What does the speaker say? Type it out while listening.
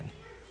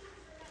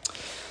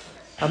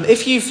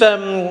If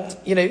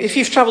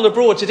you've travelled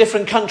abroad to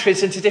different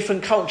countries and to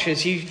different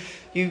cultures,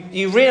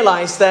 you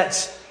realise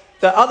that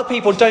other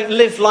people don't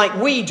live like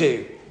we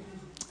do,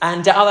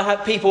 and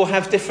other people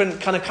have different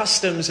kind of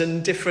customs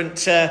and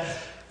different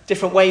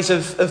ways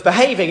of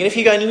behaving. And if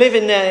you go and live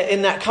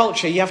in that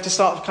culture, you have to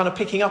start kind of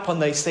picking up on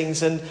those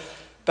things and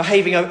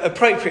behaving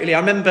appropriately. I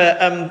remember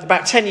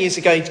about 10 years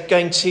ago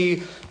going to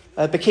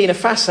Burkina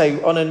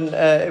Faso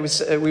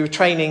on we were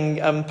training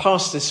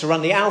pastors to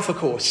run the Alpha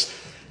course.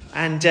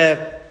 And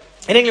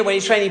in England, when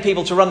you're training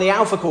people to run the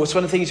Alpha course,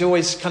 one of the things you're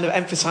always kind of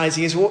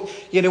emphasising is,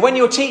 when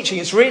you're teaching,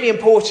 it's really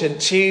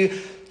important to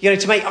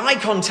make eye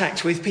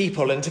contact with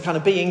people and to kind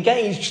of be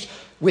engaged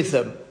with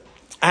them.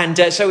 And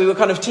so we were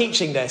kind of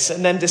teaching this,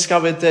 and then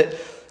discovered that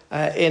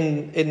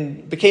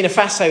in Burkina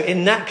Faso,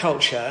 in that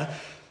culture,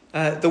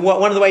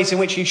 one of the ways in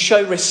which you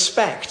show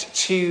respect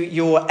to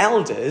your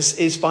elders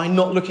is by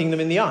not looking them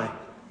in the eye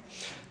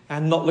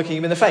and not looking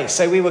them in the face.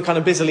 So we were kind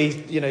of busily,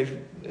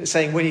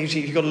 saying, well,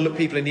 you've got to look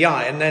people in the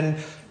eye. And then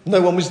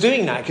no one was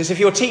doing that, because if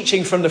you're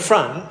teaching from the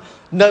front,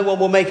 no one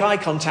will make eye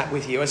contact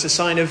with you as a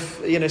sign of,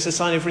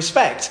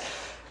 respect.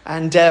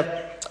 And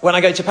when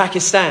I go to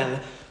Pakistan,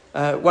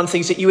 one of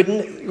the things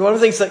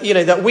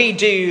that we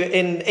do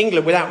in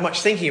England without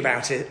much thinking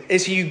about it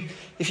is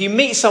if you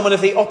meet someone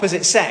of the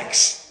opposite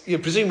sex,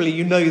 presumably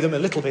you know them a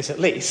little bit at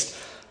least,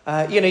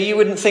 you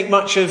wouldn't think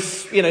much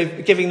of,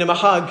 giving them a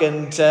hug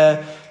and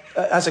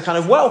as a kind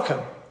of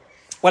welcome.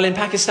 Well, in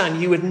Pakistan,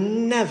 you would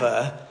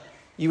never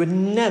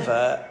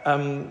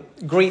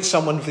greet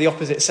someone of the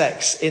opposite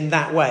sex in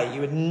that way.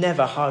 You would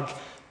never hug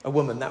a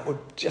woman. That would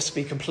just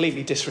be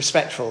completely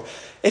disrespectful.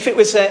 If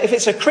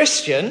it's a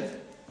Christian,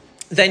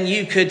 then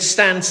you could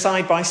stand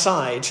side by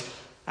side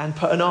and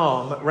put an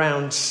arm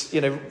round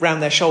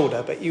their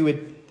shoulder, but it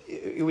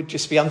would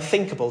just be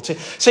unthinkable to.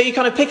 So you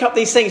kind of pick up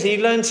these things and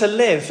you learn to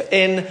live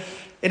in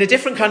a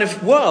different kind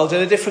of world,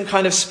 in a different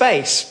kind of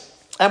space.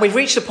 And we've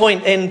reached a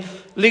point in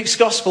Luke's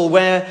gospel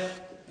where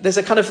there's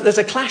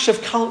a clash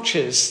of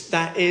cultures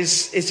that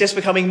is just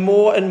becoming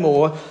more and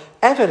more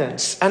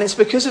evident. And it's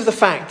because of the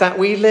fact that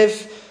we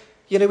live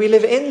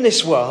in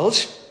this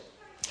world,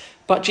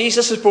 but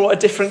Jesus has brought a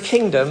different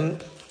kingdom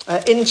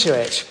into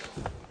it.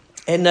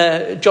 In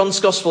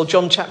John's Gospel,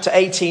 John chapter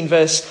 18,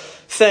 verse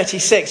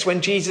 36, when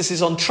Jesus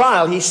is on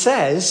trial, he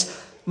says,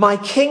 "My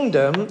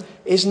kingdom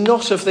is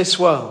not of this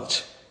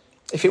world.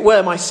 If it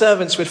were, my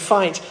servants would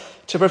fight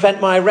to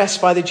prevent my arrest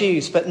by the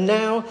Jews. But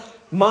now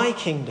my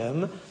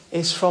kingdom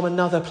is from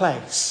another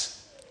place."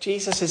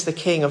 Jesus is the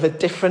king of a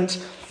different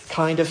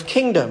kind of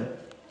kingdom.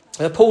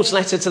 Paul's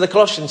letter to the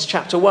Colossians,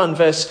 chapter 1,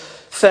 verse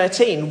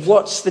 13.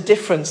 What's the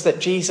difference that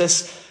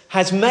Jesus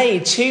has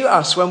made to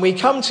us when we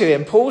come to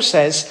him? Paul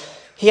says,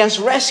 "He has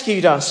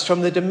rescued us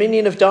from the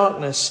dominion of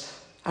darkness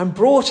and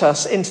brought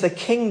us into the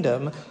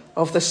kingdom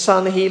of the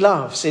Son he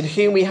loves, in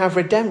whom we have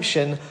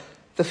redemption,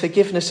 the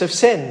forgiveness of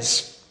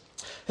sins."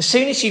 As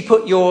soon as you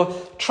put your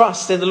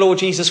trust in the Lord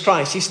Jesus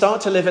Christ, you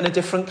start to live in a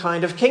different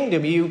kind of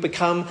kingdom. You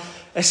become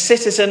a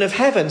citizen of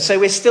heaven. So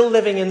we're still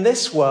living in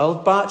this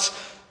world, but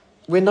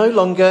we're no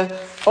longer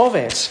of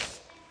it.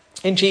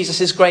 In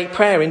Jesus' great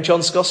prayer in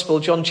John's Gospel,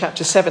 John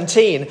chapter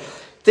 17,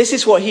 this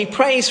is what he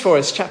prays for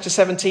us. Chapter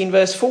 17,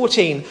 verse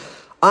 14.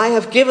 "I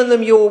have given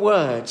them your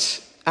word,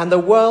 and the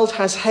world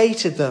has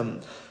hated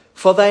them,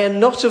 for they are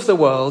not of the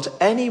world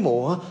any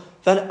more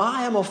than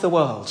I am of the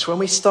world." When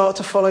we start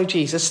to follow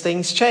Jesus,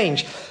 things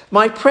change.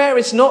 "My prayer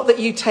is not that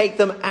you take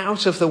them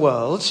out of the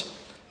world,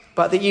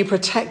 but that you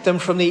protect them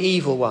from the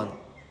evil one.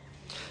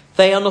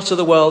 They are not of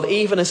the world,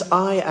 even as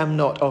I am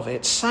not of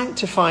it.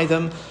 Sanctify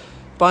them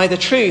by the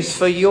truth,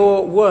 for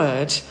your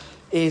word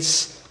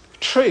is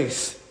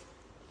truth."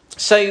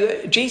 So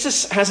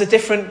Jesus has a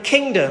different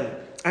kingdom,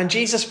 and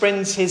Jesus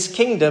brings his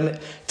kingdom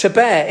to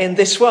bear in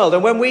this world.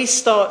 And when we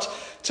start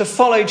to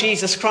follow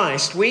Jesus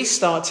Christ, we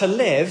start to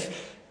live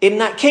in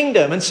that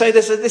kingdom. And so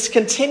there's this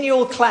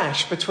continual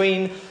clash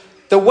between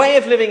the way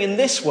of living in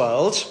this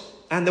world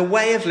and the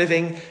way of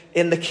living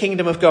in the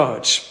kingdom of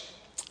God.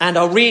 And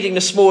our reading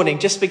this morning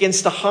just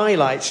begins to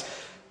highlight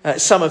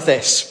some of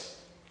this.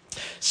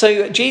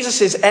 So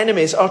Jesus'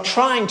 enemies are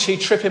trying to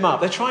trip him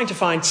up. They're trying to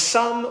find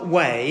some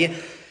way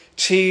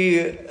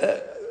to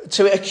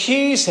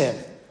accuse him.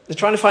 They're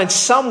trying to find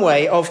some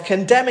way of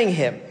condemning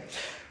him.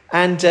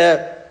 And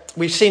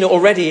we've seen it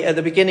already at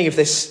the beginning of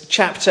this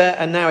chapter,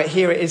 and now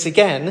here it is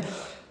again,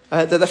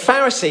 that the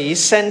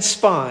Pharisees send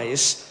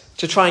spies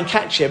to try and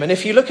catch him. And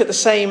if you look at the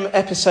same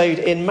episode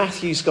in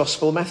Matthew's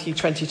Gospel, Matthew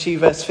 22,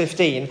 verse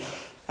 15,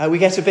 we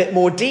get a bit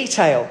more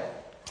detail.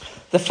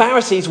 The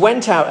Pharisees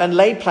went out and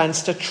laid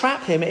plans to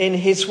trap him in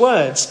his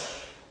words.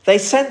 They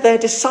sent their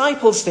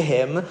disciples to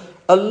him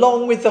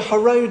along with the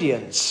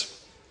Herodians.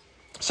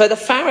 So the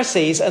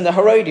Pharisees and the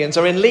Herodians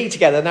are in league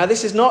together. Now,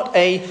 this is not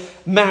a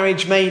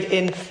marriage made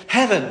in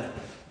heaven.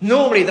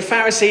 Normally, the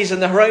Pharisees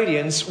and the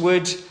Herodians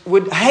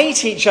would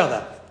hate each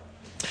other.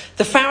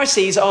 The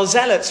Pharisees are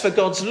zealots for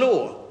God's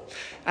law.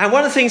 And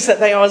one of the things that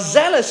they are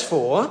zealous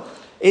for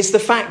is the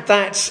fact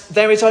that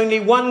there is only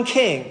one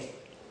king,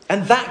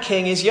 and that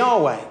king is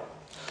Yahweh.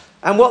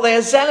 And what they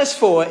are zealous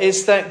for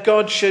is that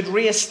God should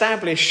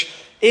re-establish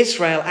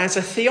Israel as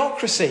a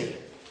theocracy.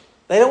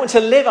 They don't want to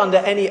live under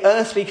any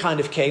earthly kind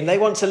of king. They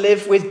want to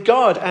live with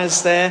God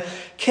as their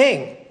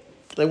king.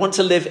 They want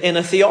to live in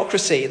a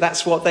theocracy.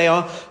 That's what they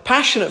are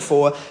passionate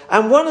for.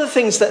 And one of the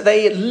things that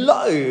they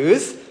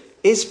loathe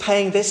is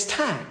paying this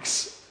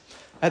tax.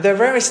 There are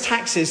various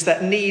taxes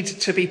that need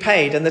to be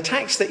paid. And the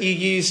tax that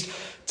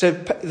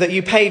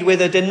you paid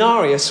with a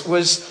denarius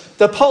was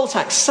the poll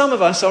tax. Some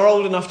of us are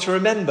old enough to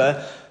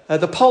remember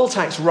the poll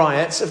tax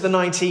riots of the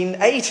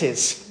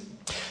 1980s.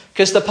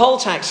 Because the poll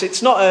tax,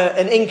 it's not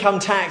an income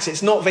tax,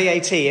 it's not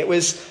VAT. It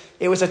was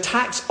a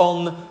tax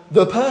on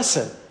the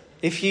person.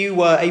 If you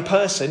were a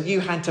person,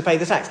 you had to pay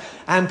the tax.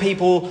 And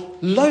people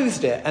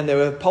loathed it. And there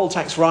were poll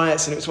tax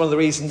riots, and it was one of the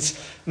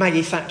reasons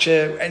Maggie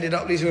Thatcher ended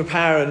up losing her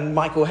power, and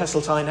Michael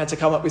Heseltine had to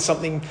come up with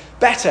something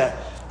better.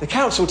 The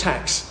council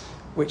tax,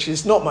 which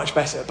is not much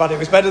better, but it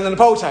was better than the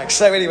poll tax.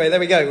 So anyway, there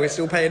we go. We're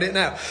still paying it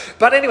now.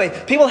 But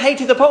anyway, people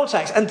hated the poll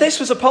tax. And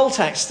this was a poll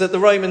tax that the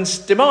Romans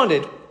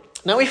demanded.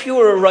 Now, if you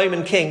were a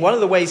Roman king, one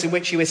of the ways in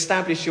which you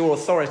established your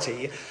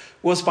authority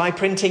was by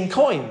printing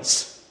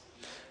coins.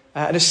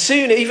 And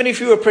even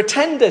if you were a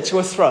pretender to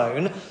a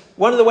throne,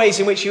 one of the ways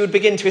in which you would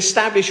begin to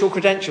establish your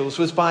credentials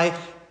was by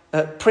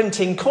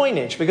printing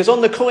coinage, because on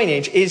the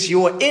coinage is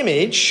your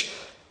image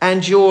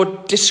and your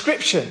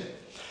description.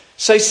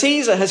 So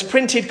Caesar has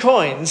printed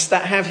coins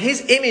that have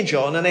his image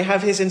on, and they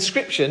have his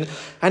inscription,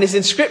 and his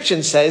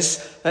inscription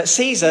says,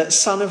 Caesar,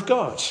 son of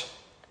God.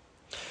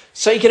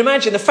 So you can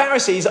imagine the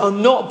Pharisees are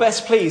not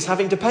best pleased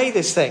having to pay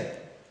this thing.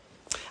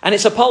 And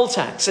it's a poll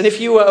tax. And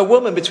if you were a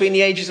woman between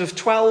the ages of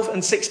 12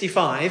 and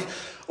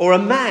 65, or a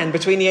man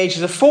between the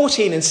ages of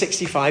 14 and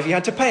 65, you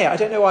had to pay it. I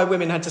don't know why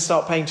women had to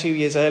start paying 2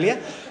 years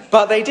earlier,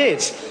 but they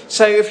did.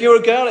 So if you're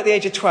a girl at the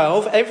age of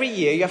 12, every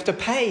year you have to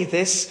pay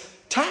this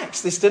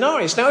tax, this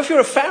denarius. Now, if you're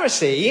a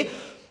Pharisee,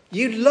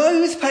 you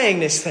loathe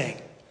paying this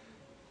thing.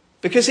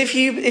 Because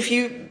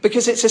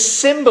because it's a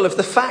symbol of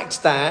the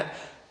fact that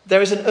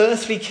there is an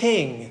earthly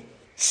king,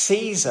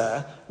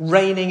 Caesar,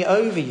 reigning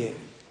over you.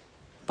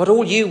 But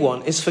all you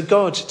want is for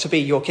God to be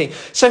your king.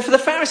 So for the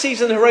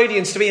Pharisees and the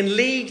Herodians to be in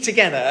league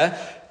together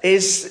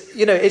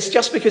it's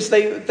just because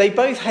they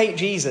both hate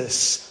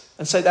Jesus.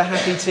 And so they're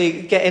happy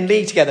to get in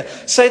league together.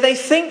 So they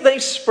think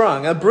they've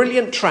sprung a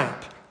brilliant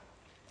trap.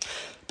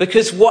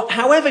 Because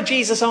however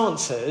Jesus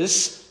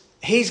answers,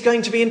 he's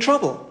going to be in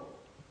trouble.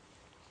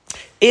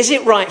 Is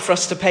it right for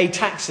us to pay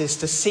taxes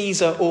to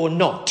Caesar or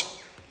not?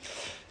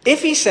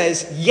 If he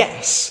says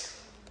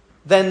yes,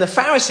 then the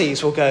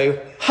Pharisees will go,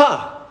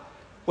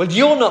 well,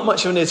 you're not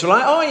much of an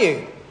Israelite, are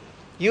you?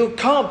 You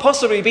can't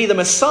possibly be the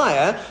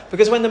Messiah,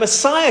 because when the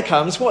Messiah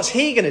comes, what's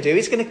he going to do?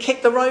 He's going to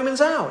kick the Romans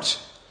out.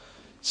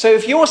 So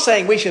if you're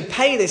saying we should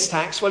pay this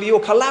tax, well, you're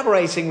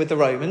collaborating with the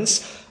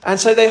Romans, and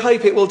so they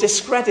hope it will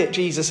discredit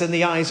Jesus in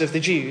the eyes of the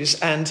Jews,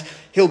 and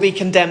he'll be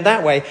condemned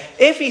that way.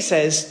 If he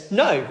says,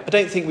 no, I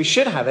don't think we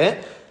should have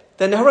it,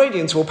 then the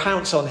Herodians will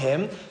pounce on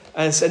him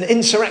as an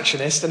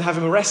insurrectionist and have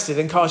him arrested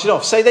and carted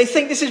off. So they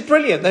think this is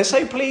brilliant. They're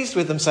so pleased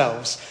with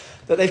themselves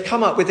that they've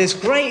come up with this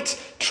great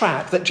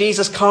trap that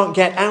Jesus can't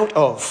get out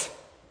of.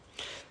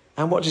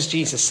 And what does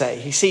Jesus say?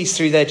 He sees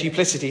through their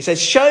duplicity. He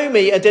says, show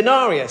me a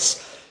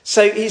denarius.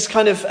 So he's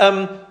kind of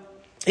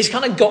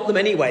got them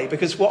anyway,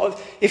 because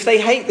if they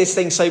hate this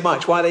thing so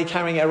much, why are they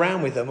carrying it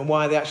around with them, and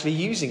why are they actually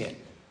using it?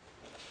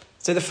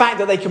 So the fact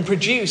that they can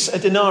produce a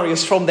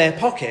denarius from their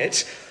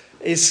pocket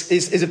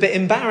is a bit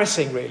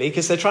embarrassing, really,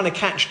 because they're trying to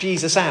catch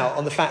Jesus out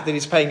on the fact that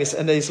he's paying this,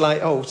 and he's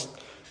like, oh,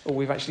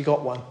 we've actually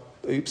got one.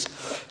 Oops.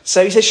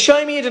 So he says,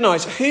 show me a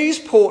denarius. Whose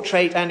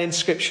portrait and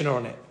inscription are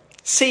on it?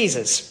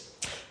 Caesar's.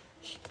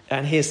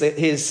 And here's the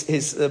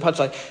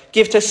punchline.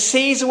 Give to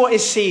Caesar what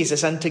is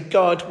Caesar's, and to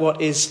God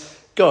what is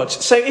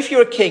God's. So if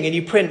you're a king and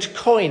you print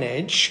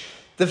coinage,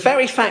 the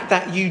very fact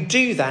that you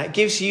do that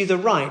gives you the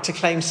right to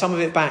claim some of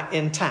it back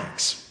in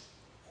tax.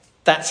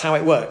 That's how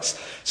it works.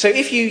 So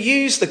if you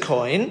use the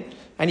coin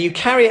and you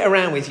carry it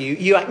around with you,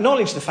 you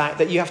acknowledge the fact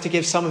that you have to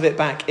give some of it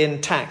back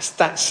in tax.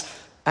 That's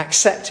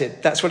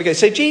accepted. That's what it goes.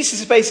 So Jesus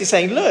is basically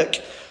saying, look,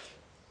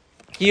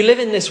 you live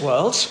in this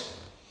world.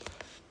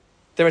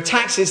 There are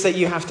taxes that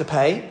you have to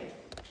pay.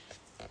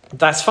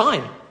 That's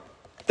fine.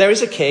 There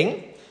is a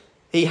king.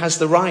 He has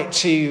the right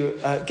to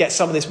get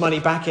some of this money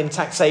back in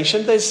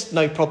taxation. There's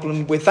no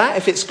problem with that.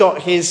 If it's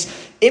got his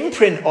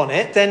imprint on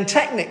it, then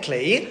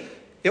technically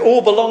it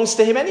all belongs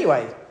to him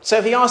anyway. So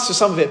if he asks for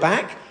some of it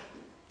back,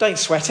 don't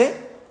sweat it.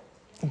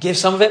 Give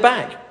some of it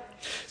back.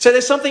 So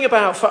there's something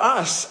about, for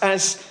us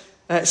as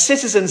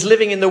citizens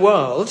living in the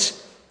world,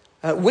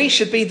 we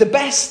should be the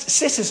best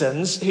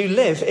citizens who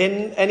live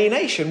in any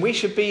nation. We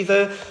should be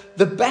the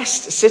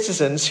best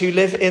citizens who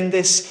live in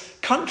this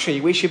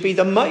country. We should be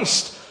the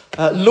most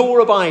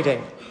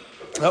law-abiding.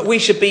 We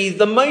should be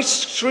the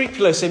most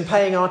scrupulous in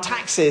paying our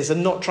taxes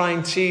and not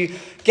trying to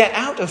get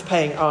out of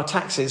paying our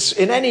taxes.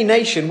 In any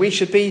nation, we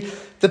should be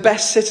the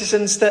best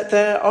citizens that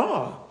there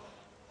are.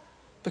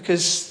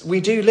 Because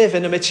we do live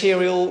in a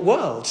material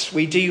world.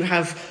 We do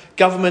have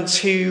governments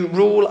who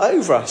rule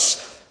over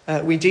us.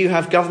 We do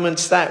have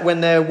governments that,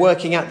 when they're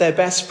working at their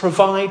best,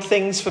 provide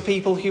things for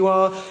people who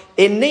are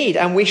in need.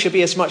 And we should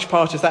be as much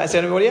part of that as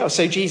anybody else.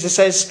 So Jesus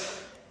says,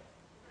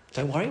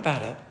 don't worry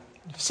about it.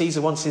 If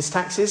Caesar wants his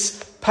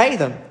taxes, pay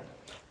them.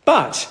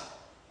 But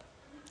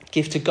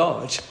give to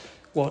God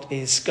what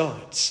is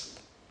God's.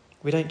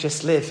 We don't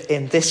just live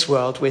in this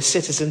world. We're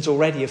citizens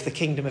already of the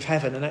kingdom of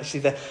heaven. And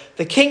actually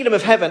the kingdom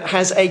of heaven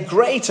has a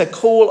greater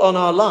call on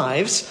our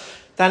lives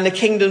than the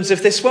kingdoms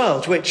of this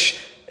world, which,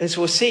 as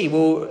we'll see,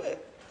 will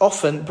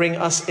often bring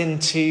us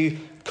into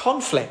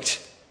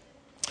conflict.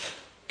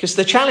 Because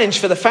the challenge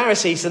for the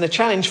Pharisees and the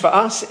challenge for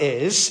us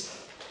is,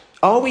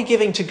 are we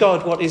giving to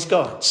God what is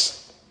God's?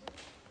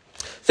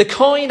 The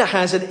coin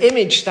has an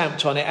image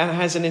stamped on it and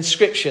has an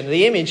inscription.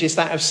 The image is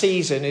that of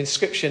Caesar, and the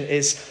inscription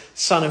is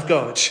Son of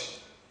God.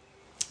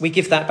 We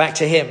give that back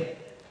to him.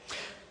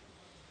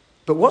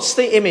 But what's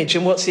the image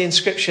and what's the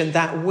inscription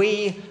that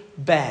we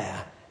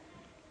bear?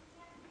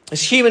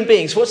 As human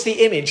beings, what's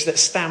the image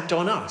that's stamped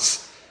on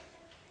us?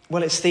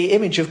 Well, it's the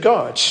image of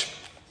God.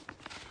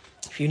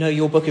 If you know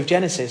your book of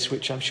Genesis,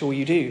 which I'm sure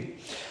you do,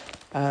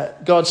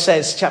 God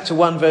says, chapter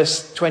 1,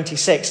 verse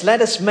 26, let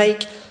us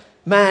make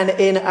man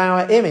in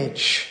our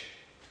image,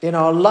 in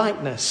our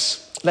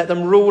likeness. Let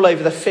them rule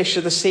over the fish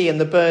of the sea and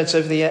the birds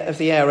of the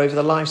air, over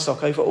the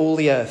livestock, over all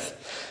the earth.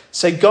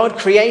 So God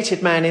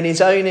created man in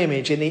his own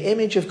image. In the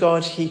image of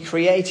God, he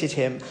created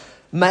him.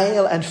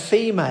 Male and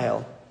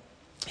female,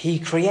 he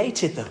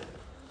created them.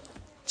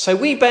 So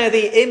we bear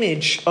the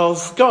image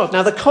of God.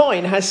 Now, the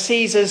coin has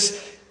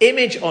Caesar's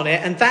image on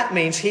it, and that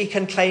means he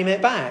can claim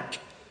it back.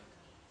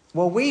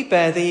 Well, we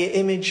bear the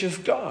image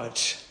of God,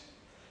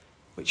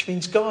 which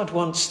means God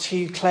wants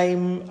to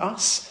claim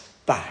us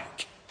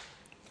back.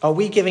 Are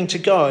we giving to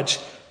God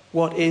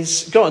what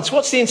is God's?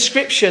 What's the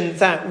inscription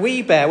that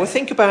we bear? Well,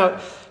 think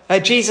about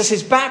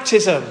Jesus'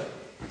 baptism.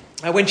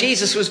 When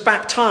Jesus was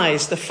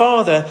baptized, the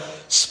Father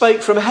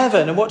spoke from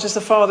heaven. And what does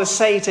the Father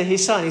say to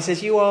his Son? He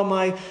says, you are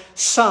my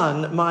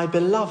Son, my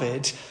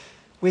beloved,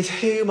 with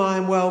whom I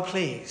am well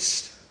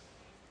pleased.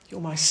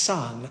 You're my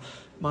Son,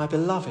 my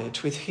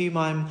beloved, with whom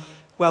I'm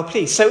well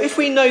pleased. So if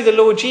we know the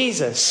Lord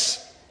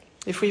Jesus,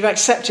 if we've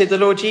accepted the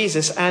Lord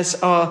Jesus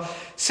as our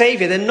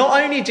Saviour, then not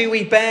only do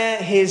we bear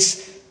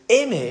his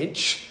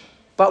image,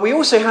 but we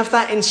also have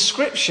that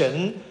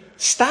inscription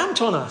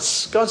stamped on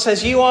us. God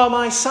says, you are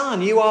my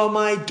son, you are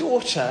my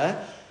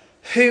daughter,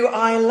 who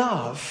I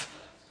love.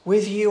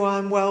 With you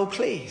I'm well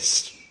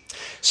pleased.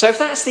 So if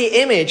that's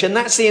the image and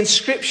that's the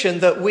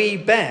inscription that we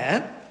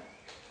bear,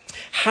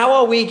 how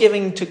are we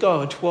giving to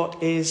God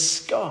what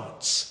is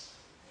God's?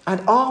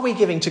 And are we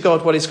giving to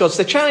God what is God's?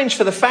 The challenge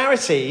for the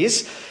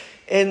Pharisees,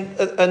 and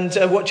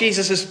what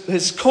Jesus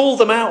has called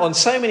them out on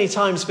so many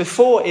times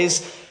before,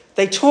 is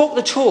they talk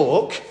the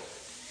talk,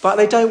 but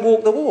they don't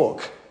walk the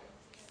walk.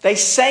 They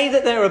say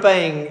that they're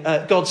obeying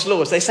God's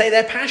laws. They say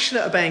they're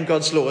passionate obeying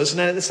God's laws. And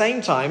then at the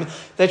same time,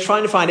 they're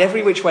trying to find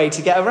every which way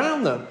to get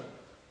around them.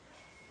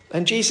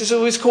 And Jesus is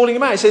always calling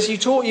them out. He says,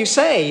 you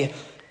say,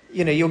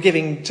 you're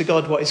giving to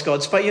God what is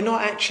God's, but you're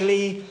not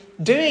actually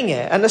doing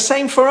it. And the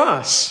same for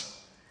us.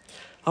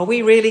 Are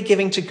we really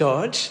giving to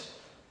God?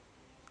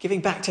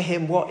 Giving back to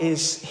him what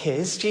is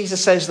his?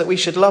 Jesus says that we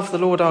should love the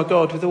Lord our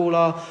God with all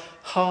our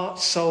heart,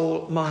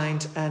 soul,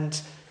 mind,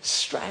 and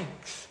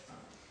strength.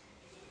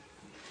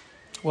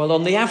 Well,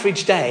 on the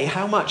average day,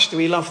 how much do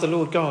we love the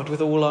Lord God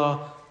with all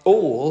our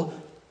all?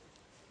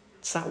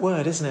 It's that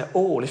word, isn't it?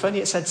 All. If only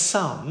it said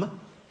some,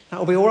 that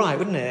would be all right,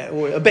 wouldn't it?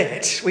 Or a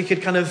bit. We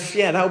could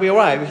that would be all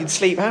right. We could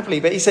sleep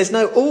happily. But he says,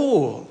 no,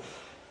 all.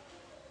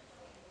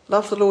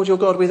 Love the Lord your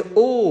God with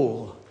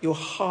all your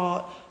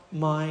heart,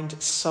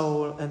 mind,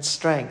 soul, and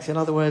strength. In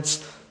other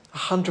words,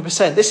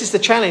 100%. This is the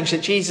challenge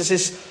that Jesus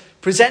is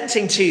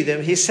presenting to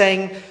them. He's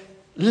saying,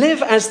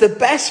 live as the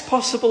best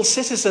possible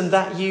citizen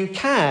that you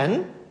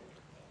can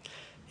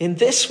in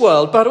this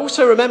world, but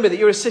also remember that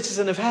you're a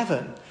citizen of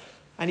heaven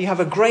and you have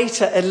a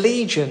greater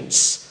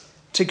allegiance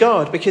to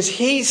God because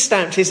he's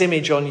stamped his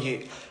image on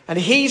you and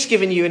he's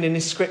given you an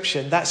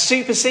inscription that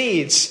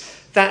supersedes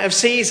that of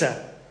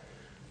Caesar.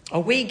 Are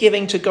we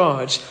giving to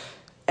God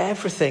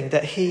everything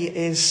that he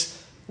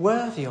is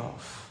worthy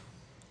of?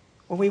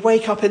 When we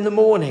wake up in the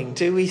morning,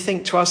 do we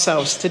think to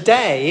ourselves,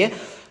 today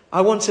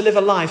I want to live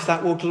a life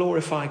that will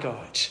glorify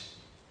God.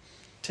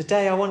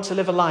 Today I want to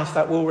live a life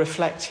that will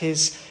reflect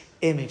his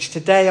image.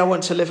 Today I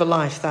want to live a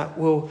life that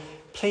will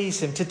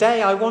please him.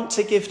 Today I want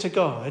to give to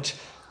God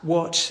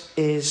what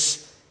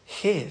is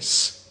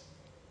his.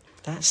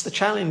 That's the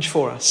challenge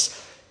for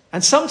us.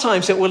 And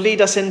sometimes it will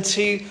lead us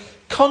into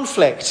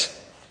conflict.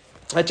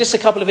 Just a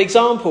couple of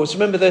examples.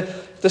 Remember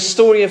the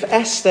story of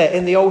Esther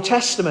in the Old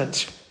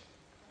Testament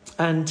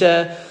and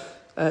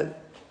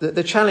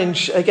the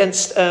challenge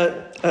against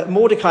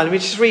Mordecai. Let me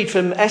just read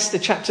from Esther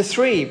chapter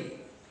 3.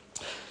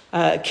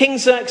 King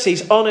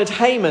Xerxes honoured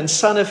Haman,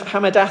 son of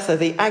Hammedatha,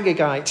 the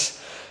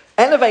Agagite,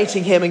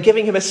 elevating him and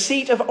giving him a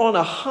seat of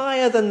honour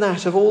higher than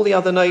that of all the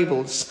other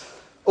nobles.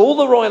 All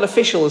the royal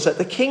officials at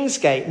the king's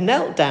gate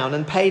knelt down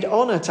and paid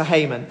honour to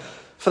Haman,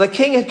 for the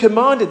king had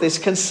commanded this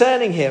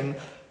concerning him.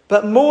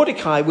 But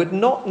Mordecai would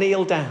not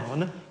kneel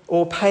down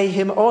or pay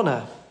him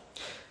honour.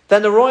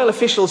 Then the royal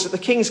officials at the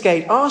king's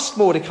gate asked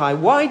Mordecai,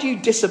 "Why do you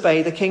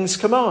disobey the king's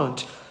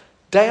command?"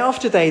 Day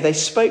after day they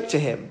spoke to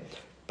him,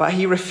 but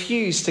he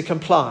refused to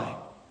comply.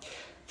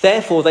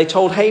 Therefore they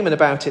told Haman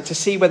about it to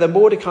see whether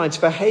Mordecai's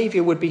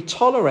behaviour would be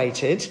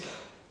tolerated,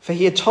 for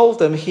he had told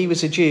them he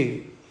was a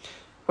Jew.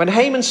 When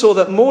Haman saw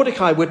that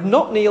Mordecai would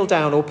not kneel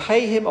down or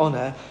pay him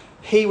honour,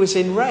 he was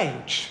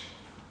enraged.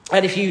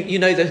 And if you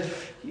know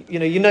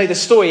the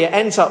story, it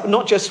ends up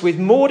not just with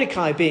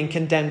Mordecai being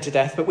condemned to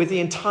death, but with the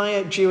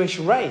entire Jewish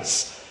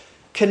race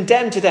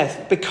condemned to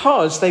death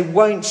because they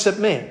won't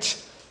submit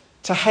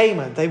to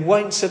Haman. They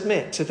won't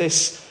submit to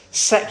this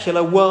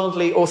secular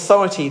worldly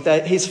authority.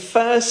 That his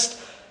first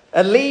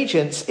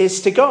allegiance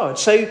is to God.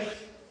 So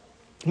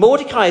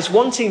Mordecai is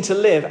wanting to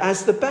live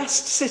as the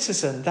best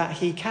citizen that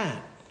he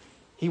can.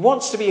 He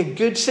wants to be a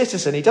good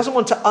citizen. He doesn't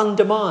want to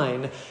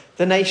undermine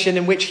the nation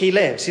in which he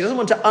lives. He doesn't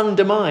want to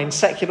undermine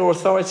secular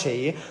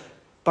authority.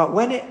 But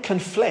when it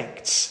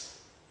conflicts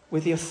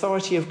with the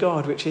authority of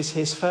God, which is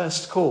his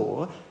first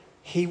call,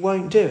 he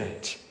won't do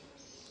it.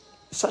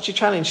 Such a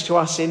challenge to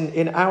us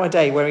in our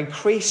day, where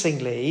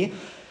increasingly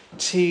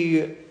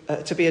to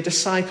be a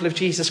disciple of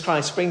Jesus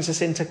Christ brings us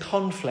into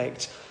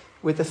conflict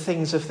with the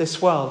things of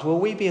this world. Will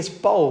we be as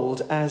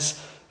bold as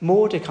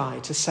Mordecai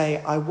to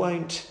say, "I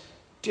won't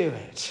do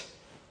it"?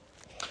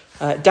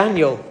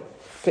 Daniel,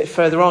 a bit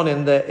further on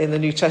in the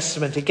New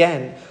Testament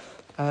again,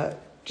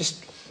 just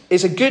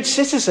is a good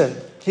citizen.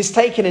 He's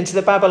taken into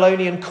the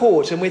Babylonian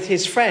court, and with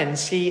his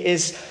friends, he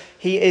is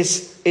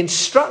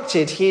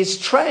instructed, he is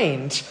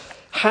trained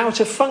how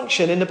to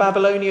function in the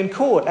Babylonian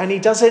court, and he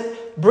does it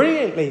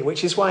brilliantly,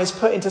 which is why he's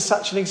put into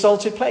such an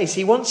exalted place.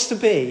 He wants to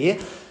be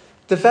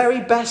the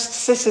very best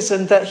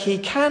citizen that he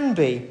can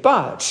be,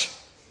 but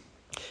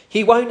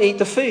he won't eat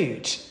the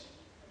food,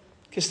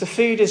 because the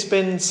food has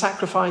been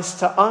sacrificed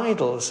to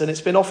idols and it's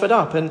been offered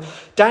up. And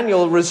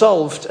Daniel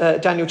resolved,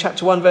 Daniel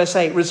chapter 1 verse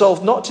 8,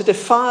 resolved not to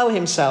defile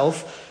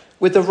himself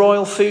with the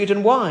royal food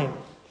and wine.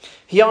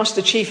 He asked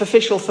the chief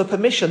official for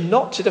permission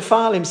not to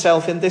defile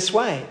himself in this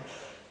way.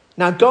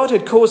 Now God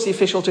had caused the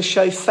official to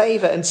show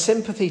favour and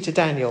sympathy to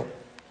Daniel.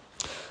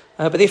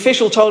 But the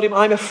official told him,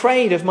 "I'm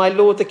afraid of my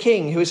lord the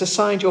king, who has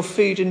assigned your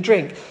food and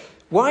drink.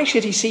 Why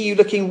should he see you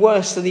looking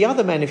worse than the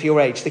other men of your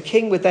age? The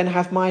king would then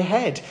have my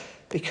head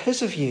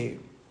because of you."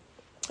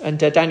 And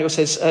Daniel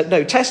says,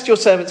 "No, test your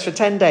servants for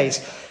 10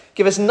 days.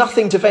 Give us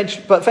nothing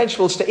but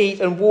vegetables to eat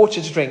and water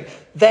to drink.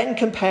 Then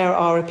compare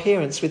our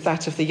appearance with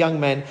that of the young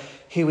men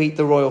who eat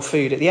the royal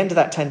food. At the end of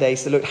that 10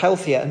 days, they look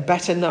healthier and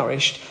better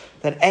nourished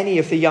than any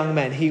of the young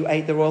men who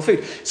ate the royal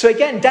food." So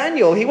again,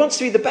 Daniel, he wants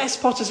to be the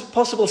best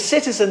possible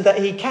citizen that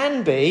he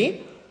can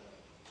be,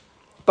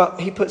 but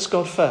he puts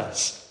God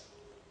first.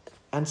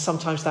 And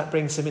sometimes that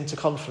brings him into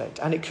conflict.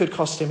 And it could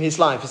cost him his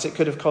life, as it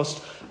could have cost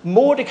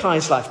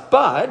Mordecai's life.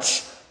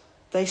 But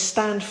they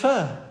stand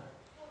firm.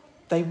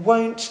 They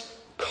won't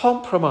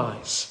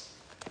compromise.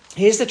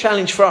 Here's the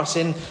challenge for us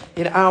in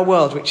our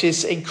world, which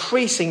is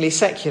increasingly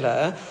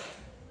secular.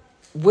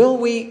 Will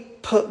we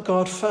put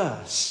God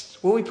first?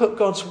 Will we put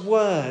God's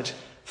word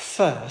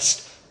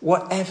first,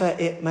 whatever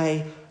it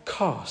may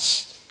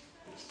cost?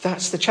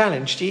 That's the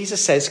challenge.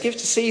 Jesus says, "Give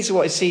to Caesar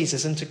what is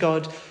Caesar's, and to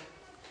God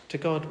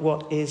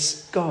what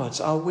is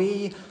God's." Will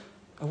we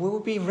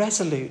be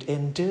resolute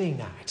in doing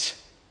that?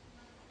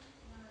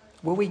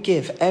 Will we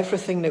give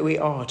everything that we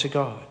are to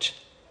God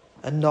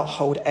and not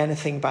hold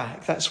anything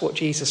back? That's what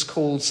Jesus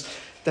calls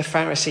the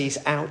Pharisees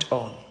out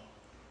on.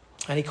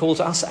 And he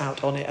calls us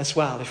out on it as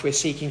well if we're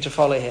seeking to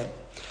follow him.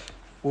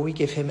 Will we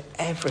give him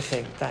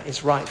everything that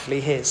is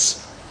rightfully his?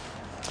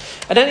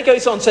 And then it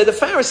goes on. So the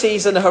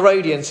Pharisees and the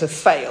Herodians have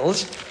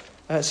failed.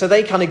 So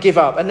they kind of give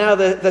up. And now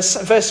the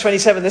verse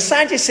 27, the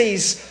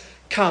Sadducees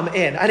come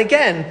in. And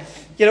again,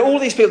 all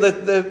these people,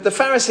 the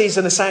Pharisees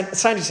and the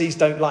Sadducees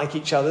don't like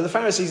each other. The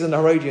Pharisees and the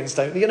Herodians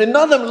don't. None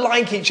of them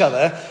like each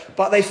other,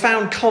 but they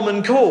found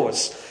common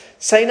cause.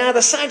 So now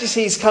the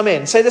Sadducees come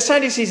in. So the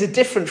Sadducees are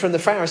different from the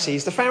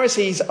Pharisees. The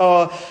Pharisees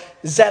are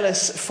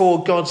zealous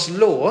for God's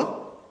law.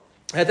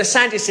 The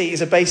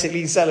Sadducees are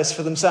basically zealous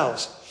for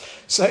themselves.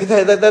 So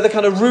they're the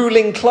kind of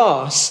ruling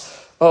class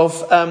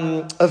of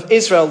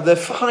Israel. The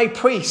high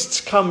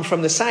priests come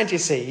from the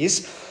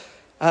Sadducees.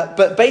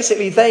 But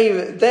basically,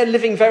 they're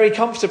living very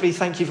comfortably,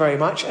 thank you very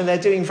much, and they're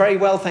doing very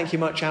well, thank you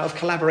much, out of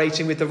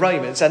collaborating with the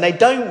Romans. And they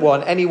don't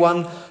want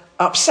anyone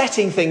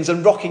upsetting things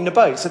and rocking the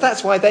boat. So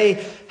that's why they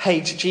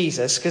hate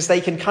Jesus, because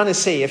they can kind of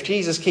see if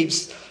Jesus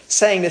keeps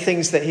saying the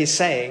things that he's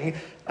saying,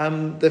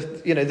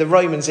 the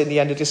Romans in the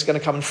end are just going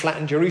to come and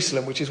flatten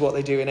Jerusalem, which is what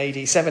they do in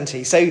AD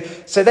 70.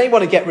 So they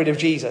want to get rid of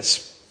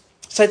Jesus.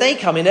 So they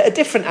come in at a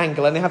different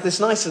angle, and they have this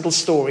nice little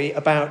story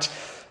about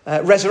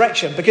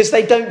resurrection, because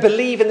they don't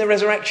believe in the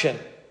resurrection.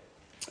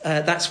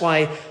 That's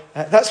why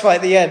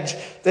at the end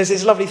there's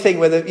this lovely thing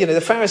where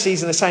the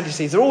Pharisees and the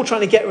Sadducees, they're all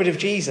trying to get rid of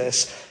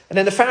Jesus, and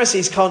then the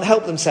Pharisees can't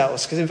help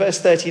themselves, because in verse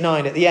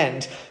 39 at the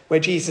end, where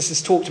Jesus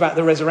has talked about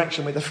the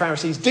resurrection, where the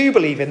Pharisees do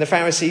believe in, the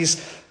Pharisees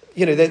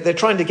they're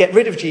trying to get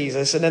rid of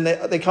Jesus, and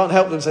then they can't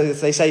help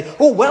themselves. They say,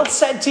 "Oh, well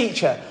said,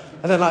 teacher."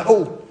 And they're like,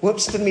 "Oh,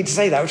 whoops, didn't mean to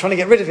say that. We're trying to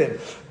get rid of him."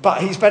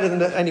 But he's better than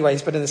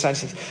he's better than the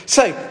Sadducees.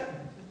 So,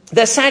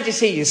 they're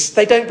Sadducees.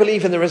 They don't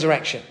believe in the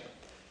resurrection.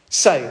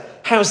 So,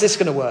 how's this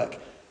going to work?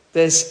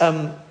 There's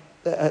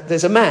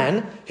a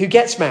man who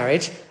gets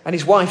married and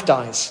his wife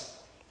dies.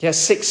 He has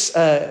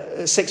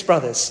six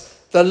brothers.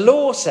 The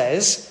law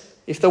says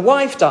if the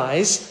wife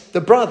dies, the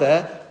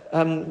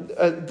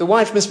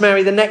wife must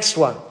marry the next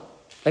one.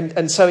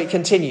 And so it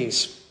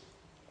continues.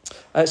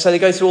 So they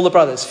go through all the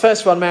brothers.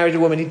 First one married a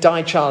woman who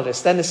died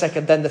childless, then the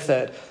second, then the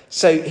third.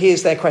 So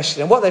here's their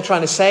question. And what they're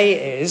trying to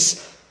say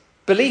is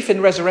belief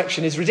in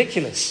resurrection is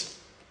ridiculous.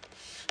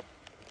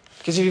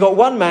 Because if you've got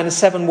one man and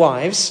 7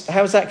 wives,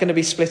 how is that going to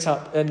be split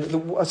up?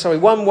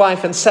 One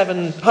wife and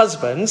 7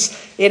 husbands.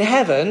 In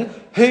heaven,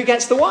 who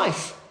gets the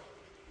wife?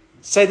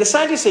 So the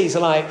Sadducees are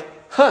like,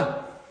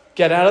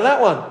 get out of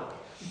that one.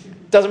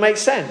 Doesn't make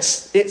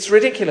sense. It's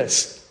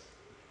ridiculous.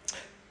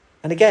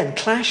 And again,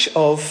 clash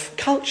of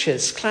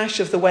cultures, clash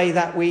of the way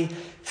that we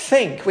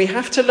think. We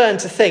have to learn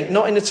to think,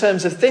 not in the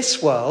terms of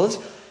this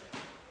world,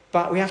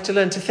 but we have to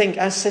learn to think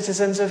as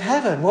citizens of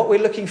heaven. What we're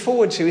looking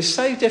forward to is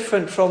so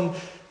different from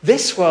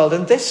this world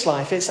and this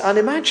life. It's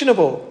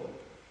unimaginable.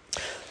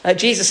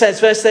 Jesus says,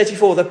 verse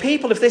 34, the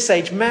people of this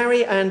age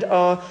marry and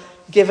are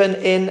given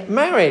in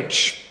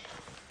marriage.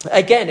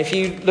 Again, if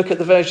you look at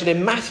the version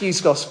in Matthew's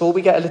Gospel,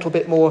 we get a little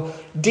bit more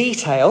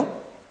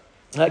detail.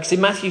 Because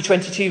in Matthew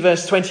 22,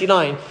 verse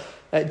 29,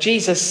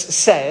 Jesus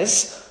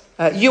says,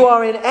 you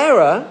are in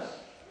error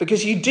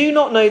because you do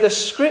not know the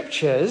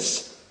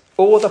Scriptures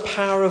or the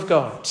power of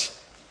God.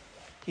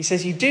 He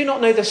says you do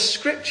not know the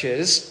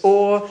Scriptures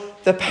or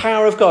the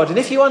power of God. And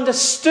if you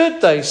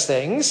understood those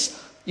things,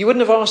 you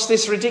wouldn't have asked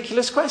this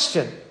ridiculous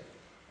question.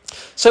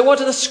 So what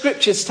do the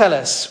Scriptures tell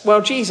us?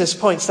 Well, Jesus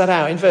points that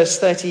out in verse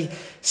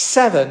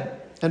 37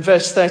 and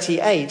verse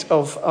 38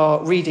 of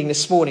our reading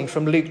this morning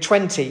from Luke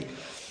 20.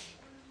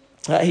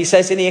 He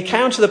says, in the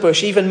account of the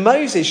bush, even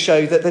Moses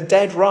showed that the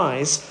dead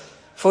rise,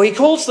 for he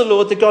calls the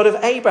Lord the God of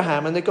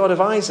Abraham and the God of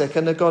Isaac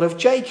and the God of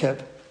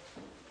Jacob.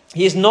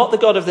 He is not the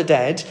God of the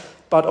dead,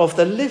 but of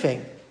the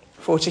living,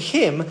 for to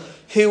him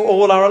who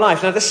all are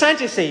alive. Now, the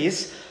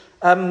Sadducees,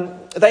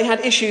 they had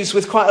issues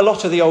with quite a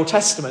lot of the Old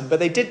Testament, but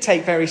they did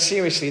take very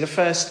seriously the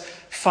first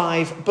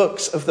 5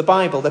 books of the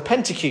Bible, the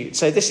Pentateuch.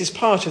 So this is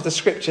part of the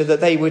scripture that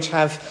they would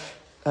have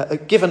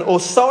given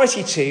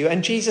authority to.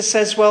 And Jesus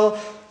says, well,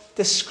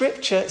 the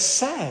scripture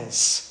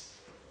says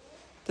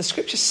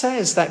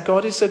that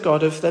God is a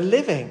God of the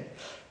living.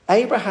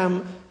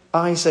 Abraham,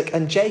 Isaac,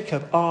 and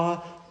Jacob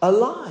are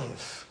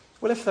alive.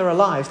 Well, if they're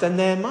alive, then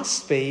there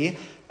must be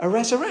a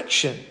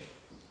resurrection.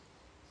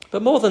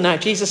 But more than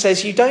that, Jesus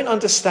says you don't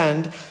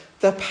understand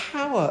the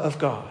power of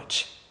God.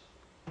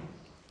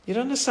 You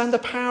don't understand the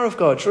power of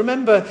God.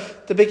 Remember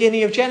the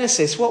beginning of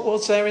Genesis. What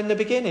was there in the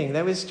beginning?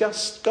 There was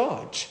just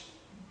God.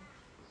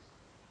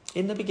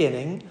 In the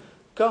beginning,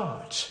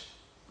 God.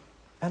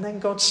 And then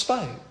God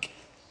spoke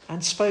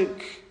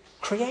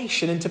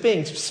creation into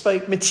being,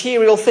 spoke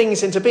material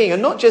things into being,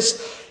 and not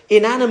just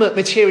inanimate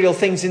material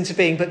things into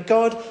being, but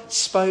God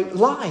spoke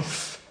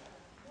life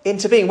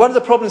into being. One of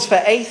the problems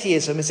for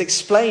atheism is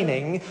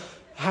explaining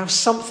how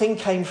something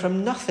came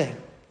from nothing.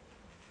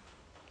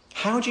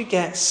 How do you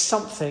get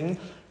something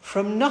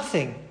from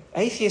nothing?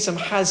 Atheism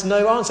has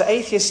no answer.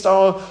 Atheists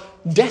are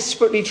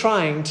desperately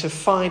trying to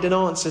find an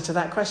answer to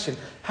that question.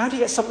 How do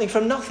you get something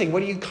from nothing?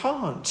 Well, you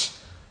can't.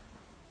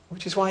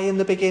 Which is why in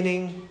the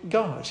beginning,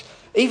 God.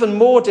 Even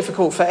more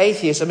difficult for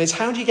atheism is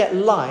how do you get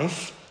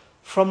life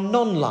from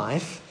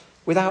non-life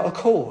without a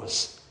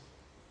cause?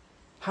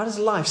 How does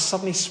life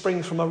suddenly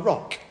spring from a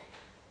rock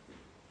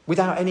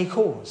without any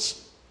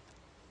cause?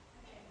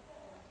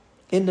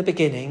 In the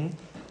beginning,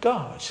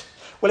 God.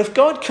 Well, if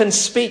God can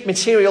speak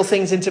material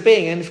things into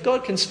being, and if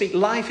God can speak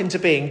life into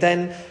being,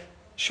 then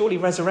surely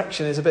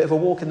resurrection is a bit of a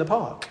walk in the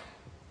park.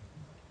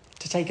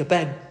 To take a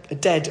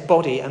dead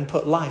body and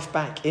put life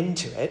back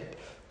into it,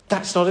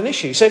 that's not an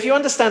issue. So if you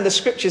understand the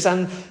scriptures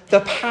and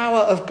the power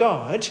of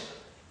God,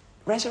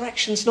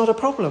 resurrection's not a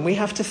problem. We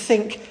have to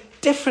think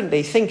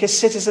differently, think as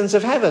citizens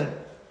of heaven.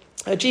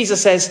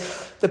 Jesus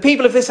says, the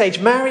people of this age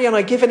marry and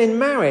are given in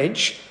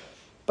marriage,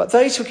 but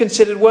those who are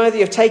considered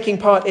worthy of taking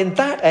part in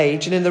that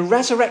age and in the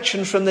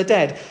resurrection from the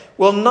dead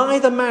will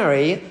neither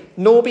marry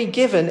nor be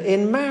given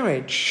in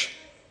marriage.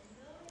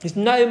 There's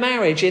no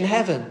marriage in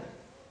heaven.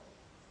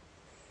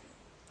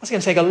 That's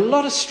going to take a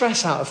lot of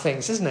stress out of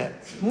things, isn't it?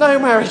 No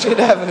marriage in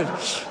heaven.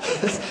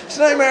 There's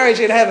no marriage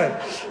in heaven.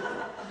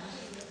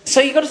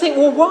 So you've got to think,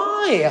 well,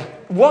 why?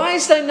 Why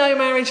is there no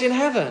marriage in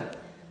heaven?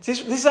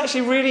 This is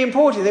actually really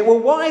important. Well,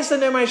 why is there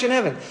no marriage in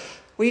heaven?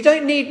 Well, you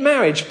don't need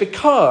marriage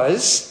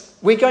because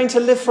we're going to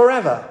live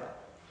forever.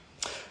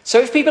 So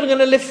if people are going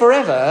to live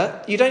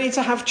forever, you don't need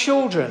to have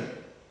children.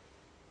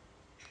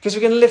 Because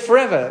we're going to live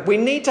forever. We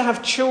need to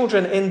have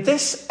children in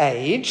this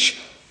age,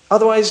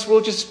 otherwise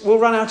we'll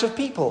run out of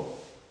people.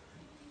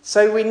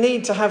 So we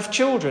need to have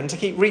children to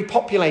keep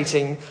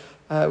repopulating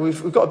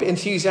We've got a bit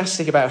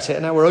enthusiastic about it,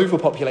 and now we're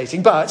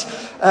overpopulating. But,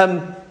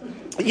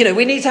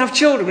 we need to have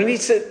children.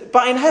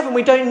 But in heaven,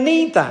 we don't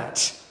need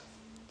that.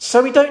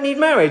 So we don't need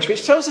marriage,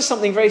 which tells us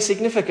something very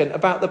significant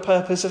about the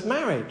purpose of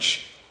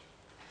marriage.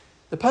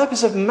 The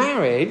purpose of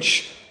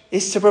marriage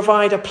is to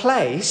provide a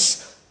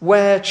place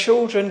where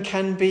children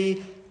can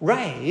be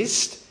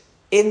raised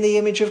in the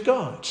image of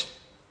God.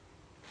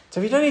 So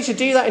if you don't need to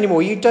do that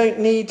anymore, you don't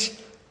need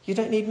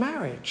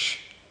marriage.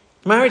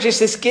 Marriage is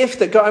this gift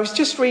that God... I was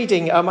just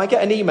reading, I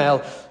get an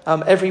email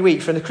every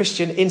week from the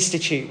Christian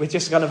Institute with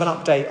just kind of an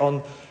update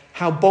on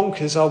how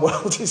bonkers our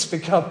world is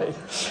becoming.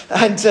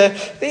 And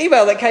the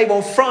email that came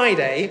on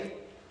Friday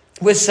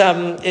was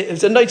it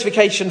was a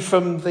notification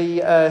from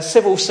the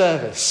civil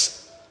service.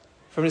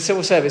 From the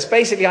civil service,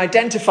 basically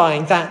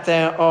identifying that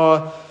there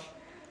are...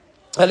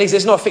 At least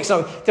it's not a fixed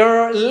number. There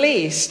are at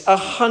least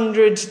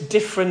 100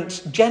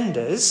 different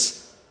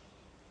genders.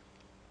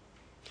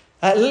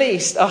 At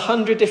least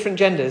 100 different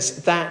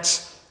genders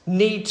that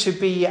need to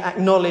be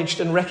acknowledged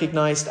and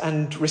recognised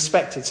and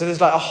respected. So there's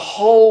like a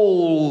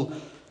whole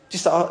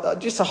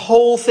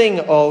thing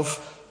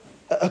of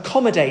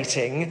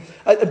accommodating.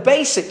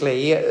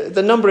 Basically,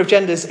 the number of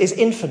genders is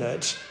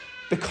infinite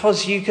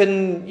because you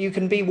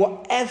can be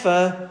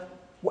whatever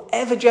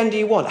gender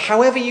you want,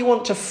 however you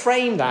want to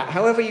frame that,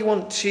 however you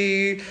want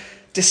to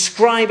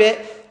describe it.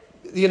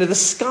 The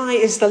sky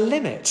is the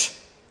limit.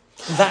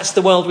 That's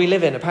the world we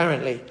live in,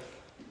 apparently.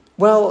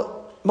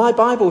 Well, my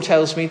Bible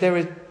tells me there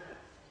are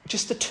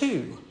just the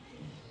two,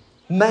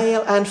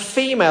 male and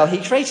female.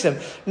 He created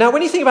them. Now,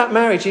 when you think about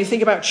marriage and you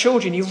think about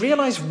children, you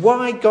realise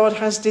why God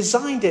has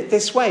designed it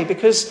this way.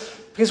 Because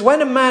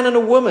when a man and a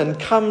woman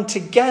come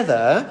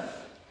together,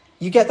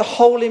 you get the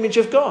whole image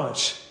of God.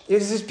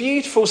 There's this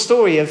beautiful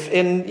story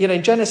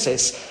in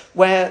Genesis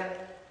where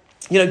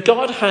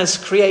God has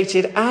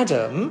created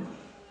Adam,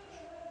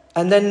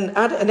 and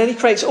then he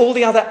creates all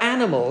the other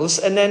animals,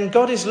 and then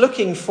God is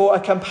looking for a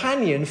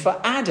companion for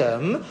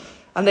Adam,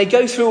 and they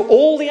go through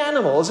all the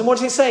animals, and what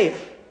does it say?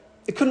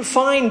 It couldn't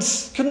find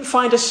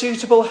a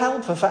suitable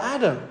helper for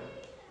Adam.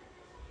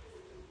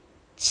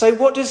 So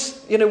what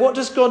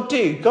does God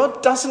do?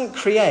 God doesn't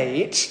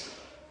create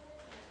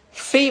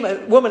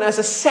woman as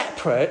a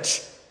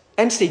separate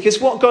entity, because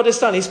what God has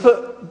done is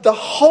put the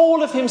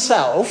whole of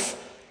himself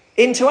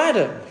into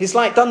Adam. He's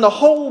done the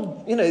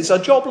whole, it's a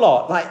job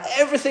lot.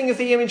 Everything of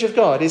the image of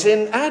God is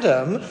in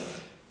Adam.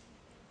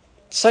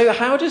 So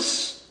how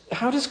does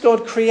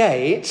God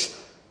create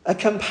a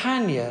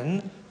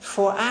companion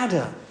for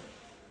Adam?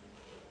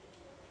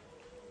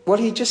 Well,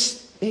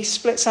 he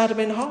splits Adam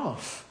in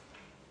half.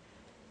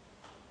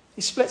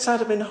 He splits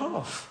Adam in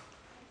half.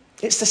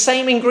 It's the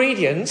same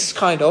ingredients,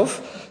 kind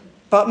of,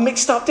 but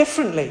mixed up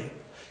differently.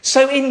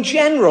 So in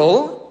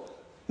general,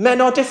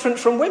 men are different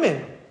from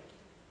women.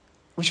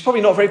 Which is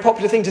probably not a very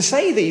popular thing to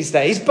say these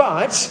days,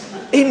 but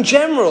in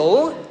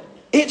general,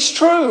 it's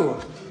true.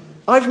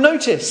 I've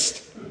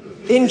noticed.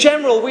 In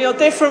general, we are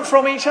different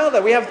from each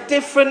other. We have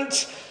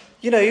different,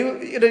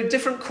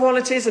 different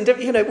qualities, and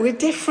we're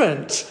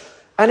different.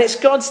 And it's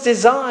God's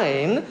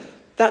design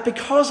that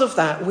because of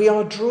that, we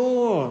are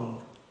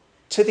drawn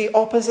to the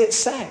opposite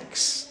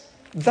sex.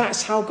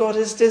 That's how God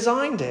has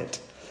designed it.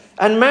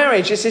 And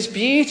marriage is this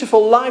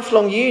beautiful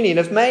lifelong union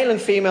of male and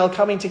female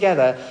coming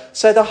together.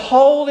 So the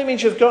whole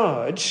image of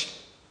God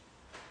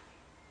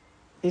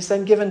is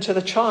then given to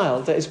the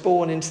child that is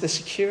born into the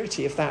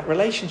security of that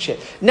relationship.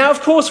 Now,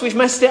 of course, we've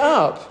messed it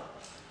up.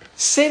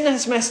 Sin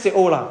has messed it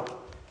all up.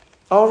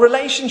 Our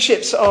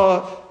relationships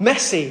are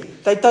messy.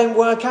 They don't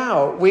work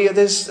out.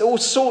 There's all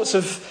sorts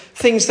of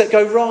things that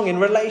go wrong in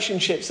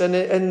relationships and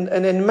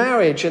in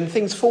marriage, and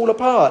things fall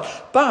apart.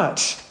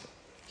 But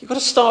you've got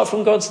to start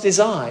from God's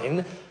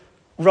design,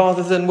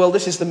 rather than, well,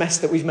 this is the mess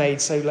that we've made,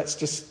 so let's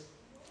just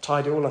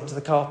tidy it all under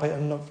the carpet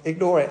and not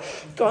ignore it.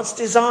 God's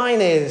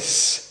design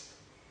is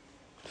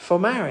for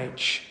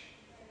marriage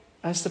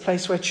as the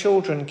place where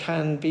children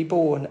can be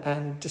born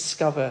and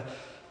discover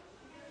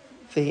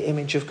the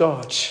image of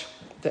God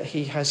that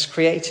he has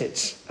created.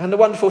 And the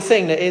wonderful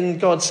thing that in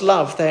God's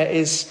love there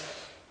is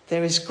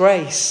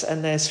grace,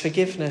 and there's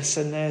forgiveness,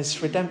 and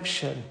there's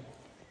redemption.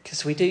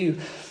 Because we do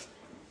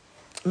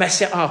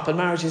mess it up, and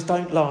marriages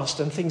don't last,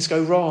 and things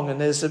go wrong,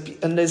 and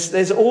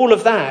there's all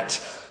of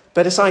that.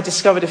 But as I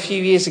discovered a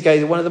few years ago,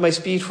 that one of the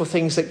most beautiful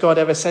things that God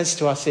ever says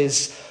to us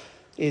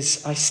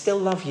is I still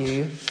love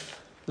you.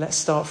 Let's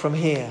start from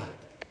here.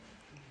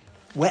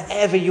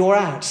 Wherever you're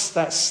at,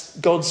 that's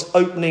God's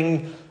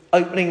opening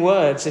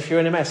words. If you're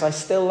in a mess, I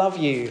still love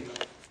you.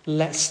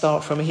 Let's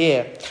start from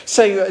here.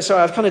 So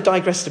I've kind of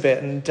digressed a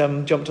bit and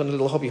jumped on a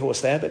little hobby horse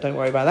there, but don't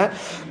worry about that.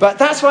 But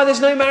that's why there's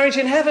no marriage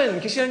in heaven,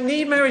 because you don't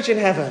need marriage in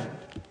heaven.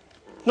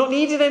 Not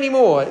needed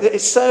anymore. It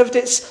served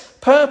its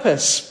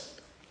purpose.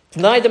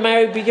 Neither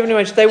married will be given in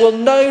marriage. They will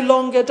no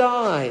longer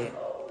die.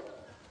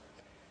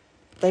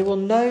 They will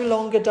no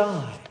longer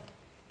die.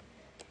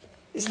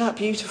 Isn't that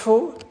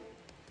beautiful?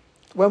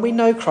 When we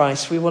know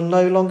Christ, we will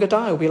no longer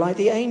die. We'll be like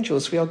the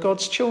angels. We are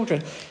God's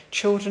children,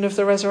 children of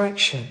the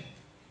resurrection.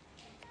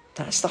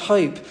 That's the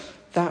hope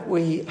that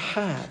we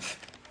have.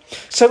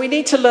 So we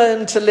need to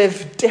learn to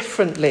live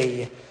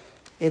differently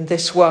in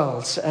this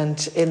world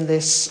and in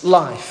this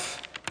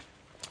life.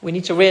 We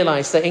need to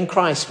realise that in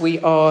Christ we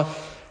are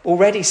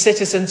already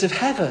citizens of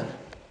heaven.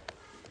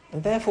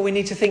 And therefore we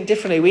need to think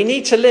differently. We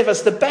need to live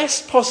as the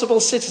best possible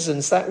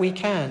citizens that we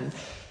can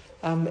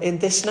in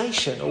this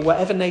nation, or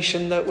whatever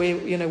nation that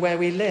where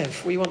we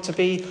live. We want to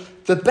be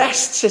the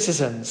best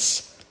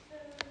citizens,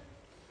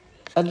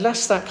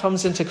 unless that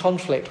comes into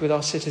conflict with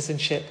our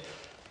citizenship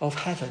of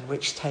heaven,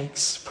 which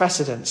takes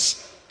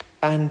precedence.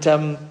 And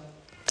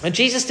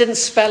Jesus didn't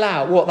spell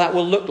out what that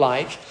will look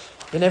like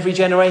in every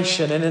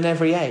generation and in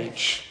every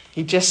age.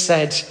 He just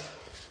said,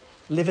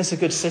 live as a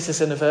good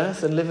citizen of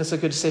earth and live as a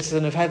good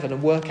citizen of heaven,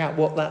 and work out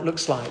what that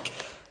looks like.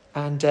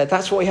 And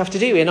that's what we have to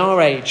do in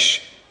our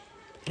age,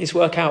 is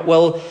work out,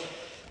 well,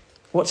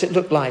 what's it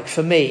look like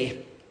for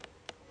me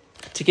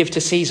to give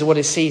to Caesar what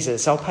is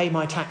Caesar's? I'll pay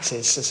my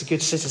taxes as a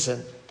good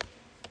citizen.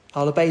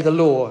 I'll obey the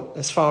law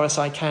as far as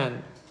I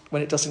can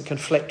when it doesn't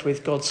conflict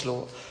with God's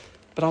law.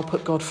 But I'll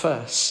put God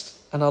first,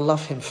 and I'll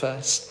love him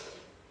first.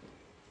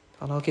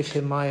 And I'll give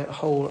him my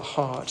whole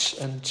heart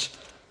and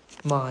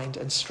mind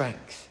and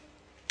strength.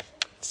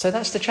 So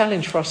that's the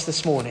challenge for us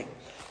this morning,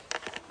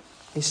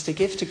 is to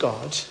give to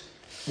God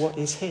what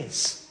is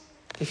his.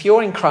 If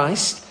you're in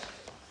Christ,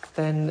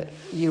 then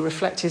you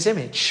reflect his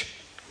image.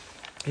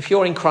 If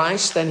you're in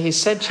Christ, then he's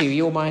said to you,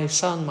 you're my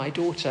son, my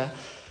daughter,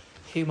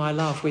 whom I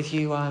love. With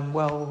you I am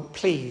well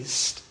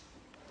pleased.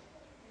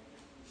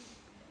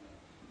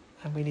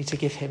 And we need to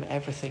give him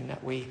everything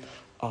that we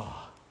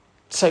are.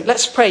 So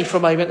let's pray for a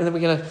moment, and then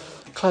we're going to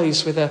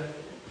close with a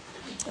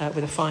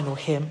final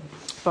hymn.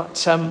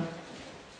 But